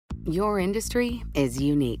Your industry is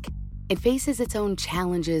unique. It faces its own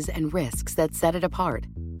challenges and risks that set it apart.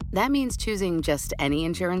 That means choosing just any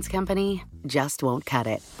insurance company just won't cut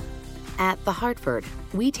it. At The Hartford,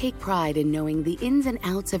 we take pride in knowing the ins and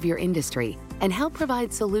outs of your industry and help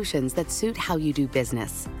provide solutions that suit how you do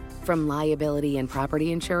business. From liability and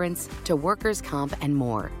property insurance to workers' comp and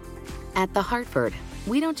more. At The Hartford,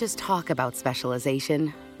 we don't just talk about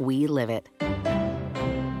specialization, we live it.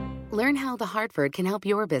 Learn how The Hartford can help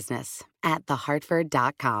your business at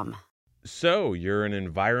thehartford.com. So, you're an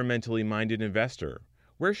environmentally minded investor.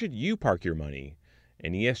 Where should you park your money?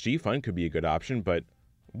 An ESG fund could be a good option, but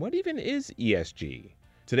what even is ESG?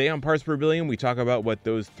 Today on Parts Per Billion, we talk about what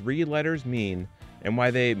those three letters mean and why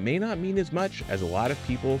they may not mean as much as a lot of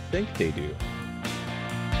people think they do.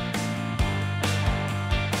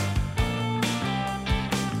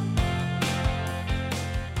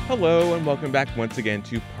 Hello, and welcome back once again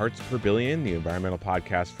to Parts Per Billion, the environmental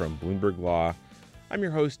podcast from Bloomberg Law. I'm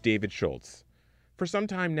your host, David Schultz. For some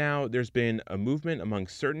time now, there's been a movement among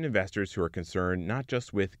certain investors who are concerned not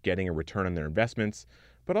just with getting a return on their investments,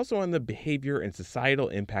 but also on the behavior and societal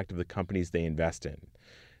impact of the companies they invest in.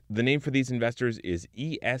 The name for these investors is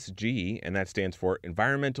ESG, and that stands for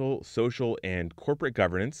Environmental, Social, and Corporate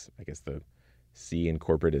Governance. I guess the C in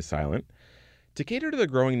corporate is silent. To cater to the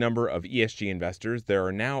growing number of ESG investors, there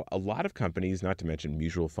are now a lot of companies, not to mention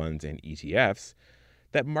mutual funds and ETFs,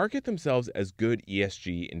 that market themselves as good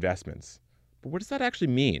ESG investments. But what does that actually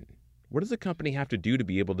mean? What does a company have to do to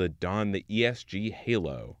be able to don the ESG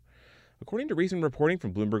halo? According to recent reporting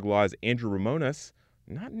from Bloomberg Law's Andrew Ramonas,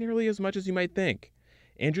 not nearly as much as you might think.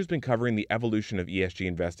 Andrew's been covering the evolution of ESG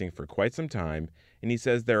investing for quite some time, and he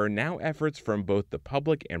says there are now efforts from both the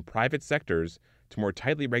public and private sectors to more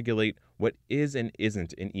tightly regulate what is and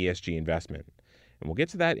isn't an ESG investment. And we'll get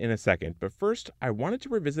to that in a second, but first, I wanted to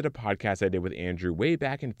revisit a podcast I did with Andrew way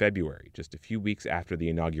back in February, just a few weeks after the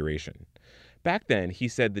inauguration. Back then, he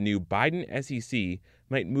said the new Biden SEC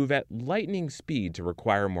might move at lightning speed to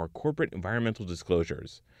require more corporate environmental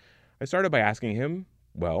disclosures. I started by asking him,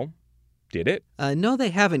 well, did it? No, they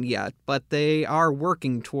haven't yet, but they are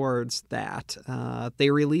working towards that. They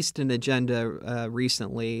released an agenda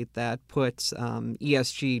recently that puts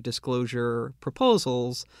ESG disclosure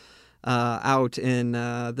proposals out in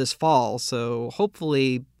this fall. So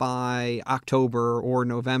hopefully by October or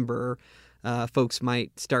November, folks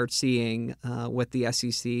might start seeing what the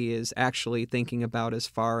SEC is actually thinking about as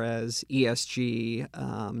far as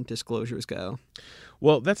ESG disclosures go.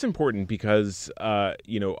 Well, that's important because, a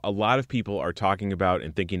lot of people are talking about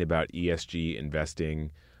and thinking about ESG investing.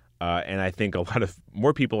 And I think a lot of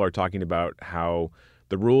more people are talking about how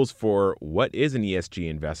the rules for what is an ESG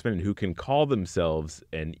investment and who can call themselves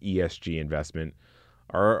an ESG investment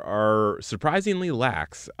are surprisingly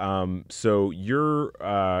lax. So you're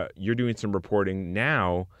doing some reporting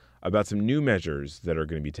now about some new measures that are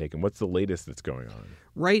going to be taken. What's the latest that's going on?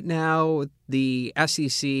 Right now, the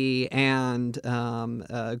SEC and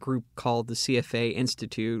a group called the CFA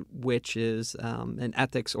Institute, which is an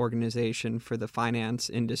ethics organization for the finance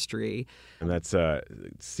industry. And that's let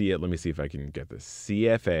me see if I can get this.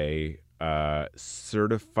 CFA,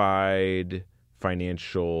 Certified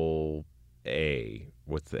Financial A.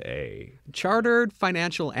 What's the A? Chartered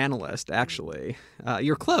Financial Analyst, actually.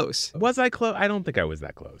 You're close. Was I close? I don't think I was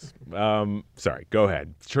that close. Sorry, go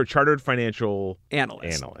ahead. Chartered Financial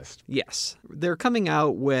Analyst. Yes. They're coming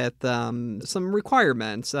out with some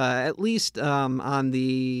requirements, at least on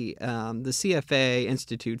the CFA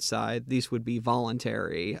Institute side. These would be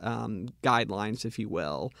voluntary guidelines, if you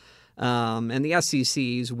will. And the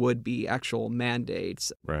SEC's would be actual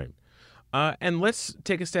mandates. Right. And let's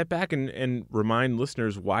take a step back and remind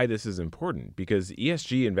listeners why this is important, because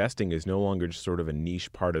ESG investing is no longer just sort of a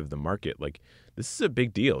niche part of the market. Like, this is a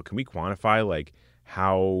big deal. Can we quantify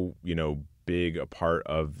how, big a part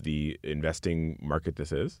of the investing market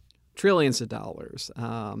this is? Trillions of dollars.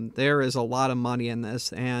 There is a lot of money in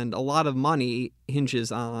this, and a lot of money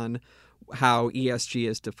hinges on how ESG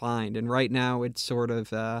is defined. And right now it's sort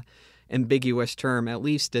of ambiguous term, at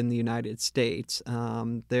least in the United States.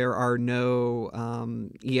 There are no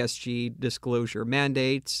ESG disclosure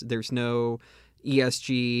mandates. There's no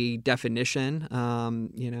ESG definition.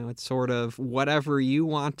 It's sort of whatever you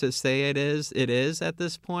want to say it is at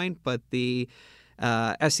this point. But the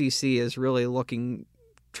SEC is really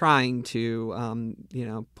trying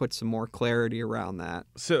to, put some more clarity around that.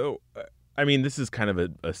 So, this is kind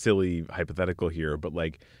of a silly hypothetical here, but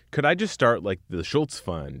could I just start the Schultz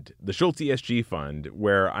Fund, the Schultz ESG Fund,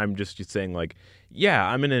 where I'm just saying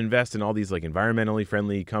I'm going to invest in all these environmentally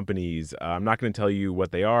friendly companies. I'm not going to tell you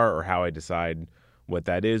what they are or how I decide what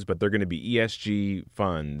that is, but they're going to be ESG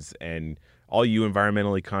funds, and all you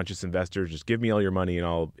environmentally conscious investors, just give me all your money and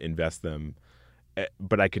I'll invest them.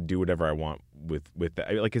 But I could do whatever I want with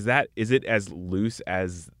that. Like, is it as loose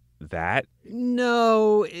as that?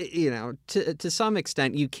 No, to some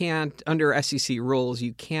extent, you can't, under SEC rules,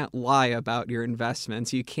 you can't lie about your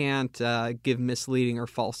investments. You can't give misleading or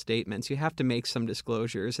false statements. You have to make some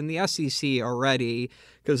disclosures. And the SEC already,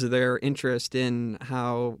 because of their interest in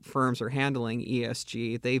how firms are handling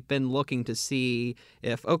ESG, they've been looking to see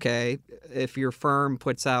if your firm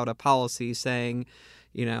puts out a policy saying,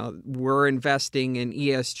 we're investing in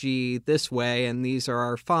ESG this way, and these are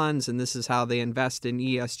our funds, and this is how they invest in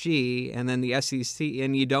ESG, and then the SEC,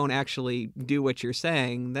 and you don't actually do what you're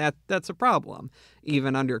saying, that's a problem,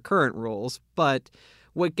 even under current rules. But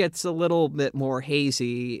what gets a little bit more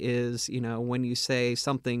hazy is, when you say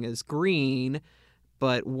something is green,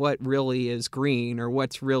 but what really is green or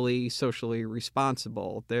what's really socially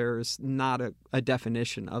responsible? There's not a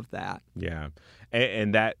definition of that. Yeah.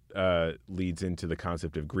 And that leads into the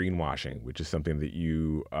concept of greenwashing, which is something that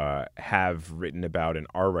you have written about and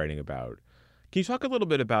are writing about. Can you talk a little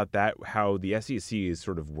bit about that, how the SEC is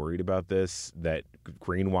sort of worried about this, that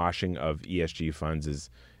greenwashing of ESG funds is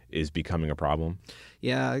becoming a problem?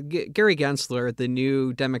 Yeah, Gary Gensler, the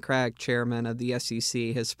new Democratic chairman of the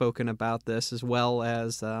SEC, has spoken about this, as well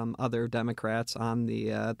as other Democrats on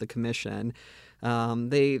the commission.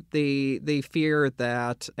 They fear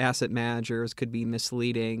that asset managers could be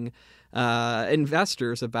misleading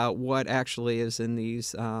investors about what actually is in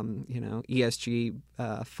these ESG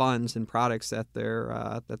funds and products that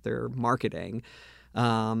they're marketing.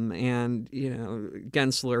 Gensler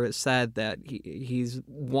has said that he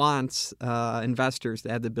wants investors to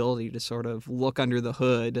have the ability to sort of look under the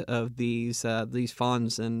hood of these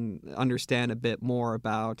funds and understand a bit more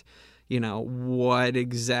about what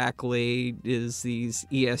exactly is these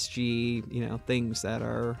ESG things that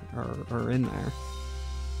are in there.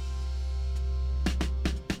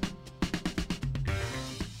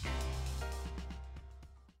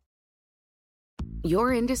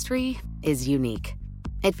 Your industry is unique.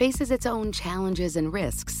 It faces its own challenges and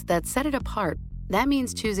risks that set it apart. That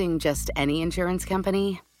means choosing just any insurance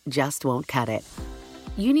company just won't cut it.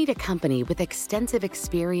 You need a company with extensive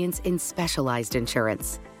experience in specialized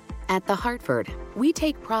insurance. At The Hartford, we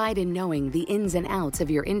take pride in knowing the ins and outs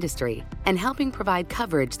of your industry and helping provide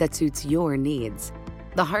coverage that suits your needs.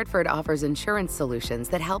 The Hartford offers insurance solutions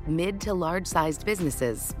that help mid to large-sized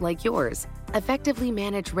businesses like yours effectively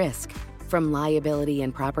manage risk, from liability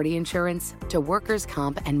and property insurance to workers'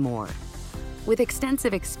 comp and more. With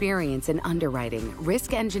extensive experience in underwriting,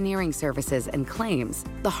 risk engineering services, and claims,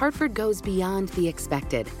 The Hartford goes beyond the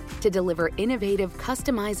expected to deliver innovative,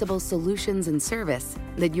 customizable solutions and service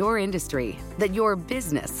that your industry, that your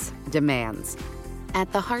business demands.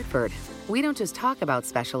 At The Hartford, we don't just talk about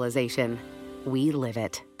specialization, we live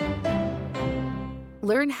it.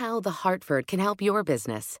 Learn how The Hartford can help your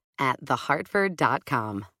business at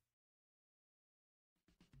thehartford.com.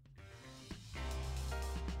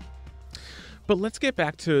 But let's get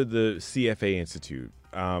back to the CFA Institute.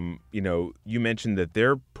 You mentioned that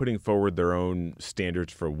they're putting forward their own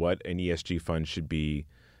standards for what an ESG fund should be.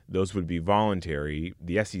 Those would be voluntary.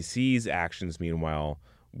 The SEC's actions, meanwhile,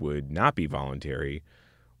 would not be voluntary.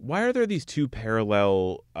 Why are there these two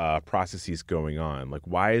parallel processes going on? Like,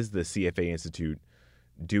 why is the CFA Institute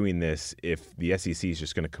doing this if the SEC is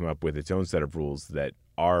just going to come up with its own set of rules that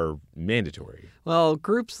are mandatory? Well,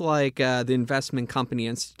 groups like the Investment Company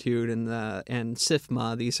Institute and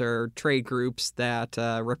SIFMA, these are trade groups that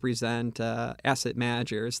represent asset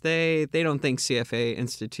managers. They don't think CFA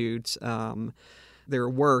Institute's their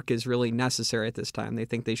work is really necessary at this time. They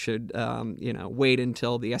think they should wait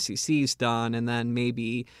until the SEC's done and then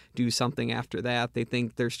maybe do something after that. They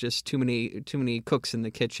think there's just too many cooks in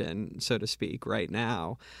the kitchen, so to speak, right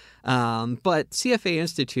now. But CFA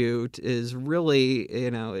Institute is really,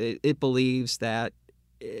 it believes that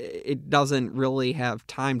it doesn't really have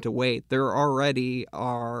time to wait. There already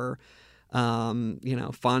are,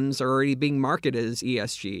 funds are already being marketed as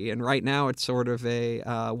ESG. And right now it's sort of a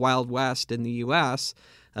Wild West in the U.S.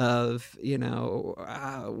 of, what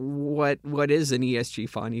is an ESG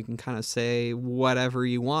fund? You can kind of say whatever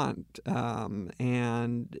you want.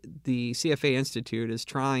 And the CFA Institute is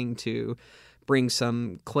trying to bring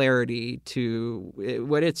some clarity to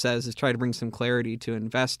what it says is try to bring some clarity to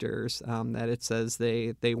investors that it says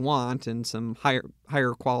they want, and some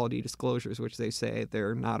higher quality disclosures, which they say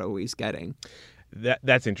they're not always getting.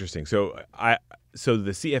 That's interesting. So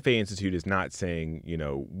the CFA Institute is not saying,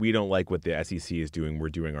 we don't like what the SEC is doing, we're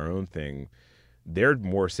doing our own thing. They're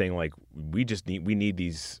more saying, like, we need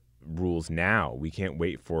these rules now. We can't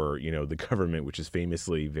wait for, the government, which is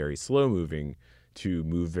famously very slow moving, to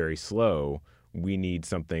move very slow. We need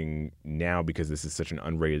something now because this is such an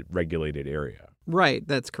unregulated area. Right,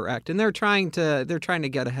 that's correct. And they're trying to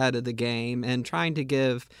get ahead of the game and trying to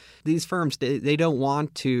give these firms, they don't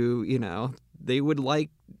want to, they would like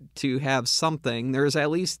to have something. There's at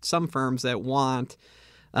least some firms that want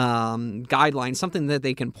guidelines, something that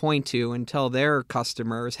they can point to and tell their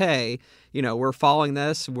customers, hey, we're following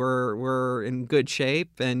this, we're in good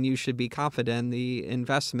shape, and you should be confident in the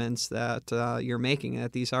investments that you're making,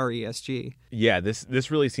 that these are ESG. Yeah,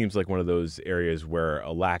 this really seems like one of those areas where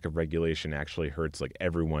a lack of regulation actually hurts like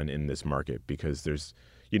everyone in this market, because there's,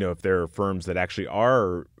 if there are firms that actually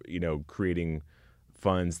are, creating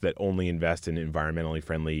funds that only invest in environmentally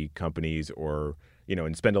friendly companies, or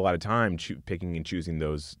and spend a lot of time picking and choosing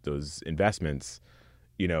those investments,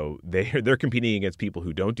 they're competing against people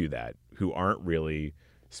who don't do that, who aren't really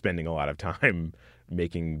spending a lot of time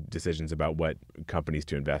making decisions about what companies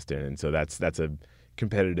to invest in, and so that's a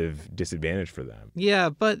competitive disadvantage for them. Yeah,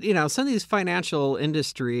 but some of these financial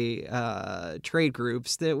industry trade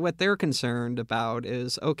groups, what they're concerned about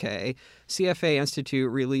is, okay, CFA Institute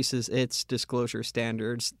releases its disclosure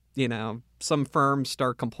standards. Some firms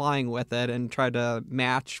start complying with it and try to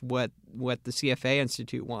match what the CFA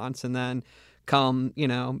Institute wants, and then come,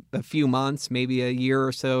 a few months, maybe a year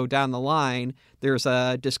or so down the line, there's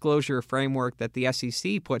a disclosure framework that the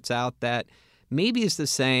SEC puts out that maybe is the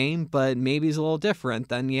same, but maybe is a little different.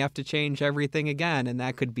 Then you have to change everything again, and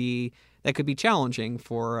that could be challenging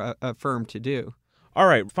for a firm to do. All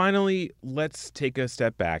right, finally, let's take a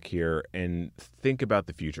step back here and think about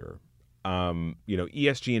the future.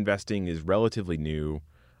 ESG investing is relatively new.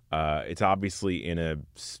 It's obviously in a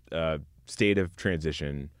state of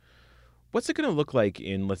transition. What's it going to look like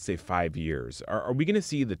in, let's say, 5 years? Are we going to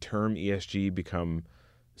see the term ESG become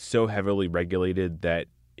so heavily regulated that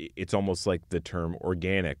it's almost like the term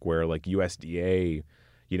organic, where like USDA,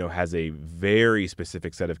 has a very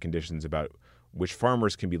specific set of conditions about which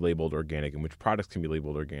farmers can be labeled organic and which products can be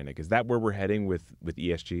labeled organic? Is that where we're heading with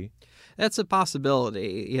ESG? That's a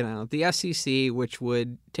possibility. The SEC, which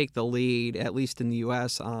would take the lead, at least in the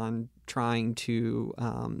U.S., on trying to,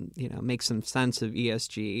 make some sense of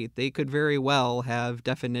ESG, they could very well have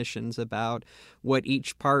definitions about what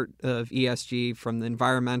each part of ESG, from the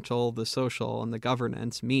environmental, the social, and the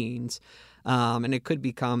governance, means. And it could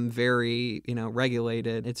become very,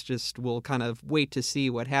 regulated. It's just, we'll kind of wait to see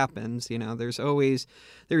what happens.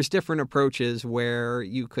 There's different approaches where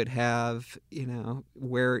you could have,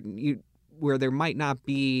 where there might not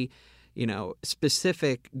be,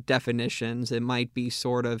 specific definitions. It might be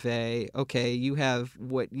sort of okay, you have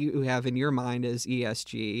what you have in your mind as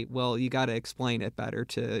ESG. Well, you got to explain it better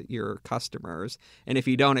to your customers. And if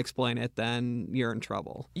you don't explain it, then you're in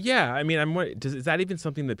trouble. Yeah. I mean, is that even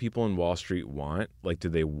something that people in Wall Street want? Like, do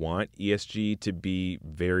they want ESG to be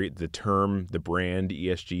the brand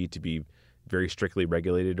ESG to be very strictly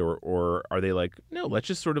regulated, or are they like, no, let's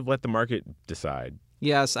just sort of let the market decide?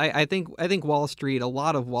 Yes, I think Wall Street, a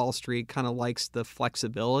lot of Wall Street kind of likes the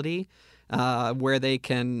flexibility where they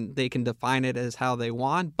can define it as how they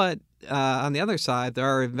want. But on the other side, there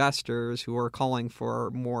are investors who are calling for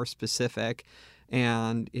more specific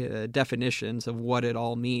and definitions of what it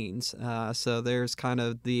all means. So there's kind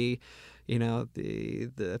of the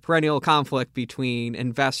perennial conflict between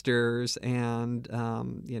investors and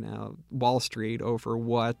Wall Street over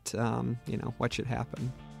what should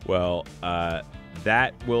happen. Well,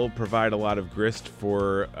 that will provide a lot of grist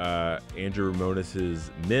for Andrew Romonis's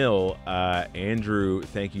mill. Andrew,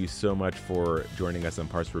 thank you so much for joining us on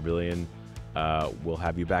Parts Per Billion. We'll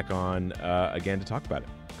have you back on again to talk about it.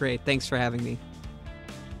 Great. Thanks for having me.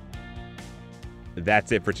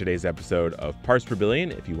 That's it for today's episode of Parts Per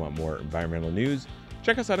Billion. If you want more environmental news,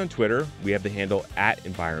 check us out on Twitter. We have the handle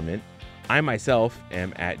 @environment. I myself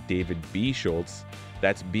am @David B. Schultz.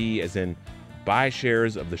 That's B as in buy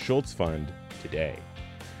shares of the Schultz Fund today.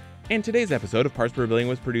 And today's episode of Parts Per Billion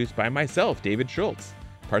was produced by myself, David Schultz.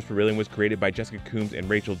 Parts Per Billion was created by Jessica Coombs and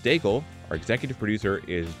Rachel Daigle. Our executive producer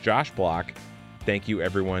is Josh Block. Thank you,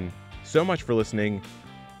 everyone, so much for listening.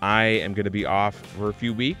 I am going to be off for a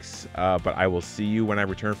few weeks, but I will see you when I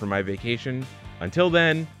return from my vacation. Until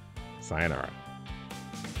then, sayonara.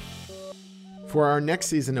 For our next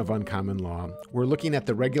season of Uncommon Law, we're looking at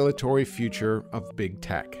the regulatory future of big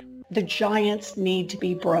tech. The giants need to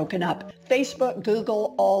be broken up. Facebook,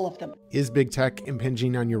 Google, all of them. Is big tech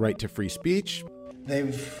impinging on your right to free speech?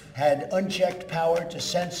 They've had unchecked power to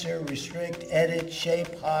censor, restrict, edit,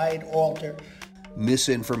 shape, hide, alter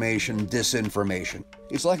misinformation, disinformation.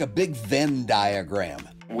 It's like a big Venn diagram.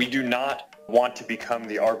 We do not want to become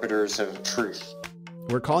the arbiters of truth.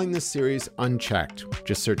 We're calling this series Unchecked.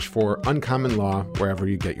 Just search for Uncommon Law wherever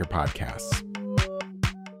you get your podcasts.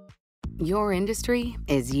 Your industry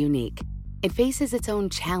is unique. It faces its own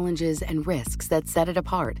challenges and risks that set it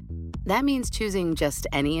apart. That means choosing just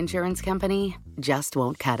any insurance company just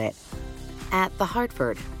won't cut it. At The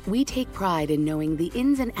Hartford, we take pride in knowing the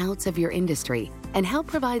ins and outs of your industry and help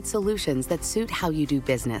provide solutions that suit how you do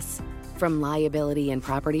business, from liability and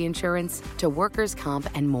property insurance to workers' comp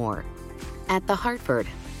and more. At The Hartford,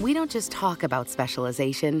 we don't just talk about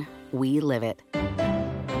specialization, we live it.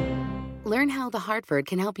 Learn how The Hartford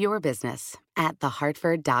can help your business at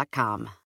thehartford.com.